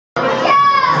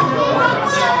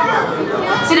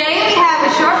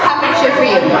picture for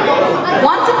you.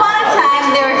 Once upon a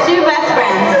time, there were two best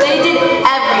friends. They did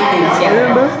everything together.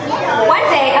 One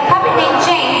day, a puppet named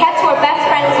Jane said to her best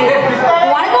friend Susan,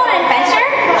 "Want to go on an adventure?"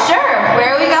 Sure,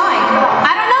 where are we going?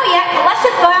 "I don't know yet, but let's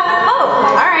just go out this boat."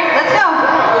 Alright, let's go.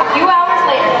 A few hours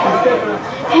later.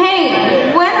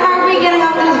 Hey, when are we getting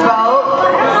off this boat?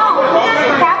 I don't know. Ask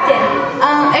the captain.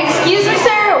 Excuse me,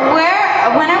 sir,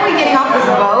 when are we getting off this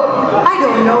boat? I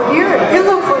don't know, dear. It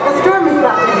looks like a storm is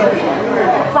about to hit.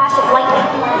 A flash of lightning.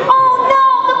 "Oh no,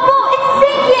 the boat, it's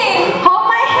sinking!" Hold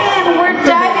my hand, we're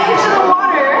diving into the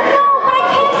water. "No, but I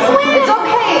can't swim." It's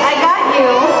okay, I got you.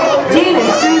 Jane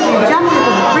and Susie jumped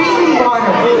into the freezing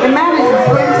water and managed to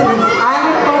swim to this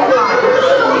island called Pappat.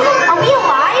 Are we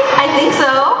alive? I think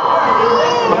so.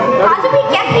 How did we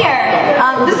get here?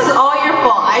 This is all your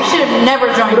fault. I should have never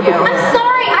joined you. I'm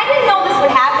sorry, I didn't know this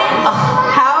would happen.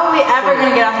 How are we ever going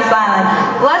to get off this island?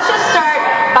 Let's just start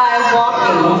by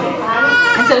walking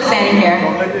instead of standing here.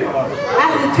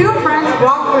 As the two friends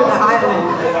walked through the island,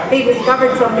 they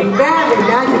discovered something very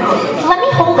magical. Let me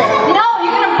hold it. No,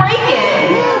 you're going to break it.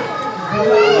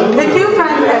 The two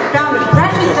friends had found a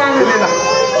precious diamond ring.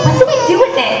 What do we do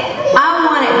with it? I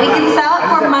want it. We can sell it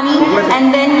for money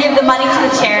and then give the money to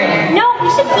the charity. No, we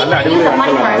should keep it and use the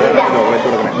money for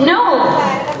ourselves. No,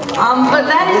 but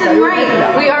that isn't right.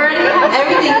 We already have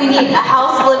everything we need. A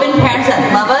house, live in, parents that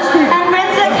love us,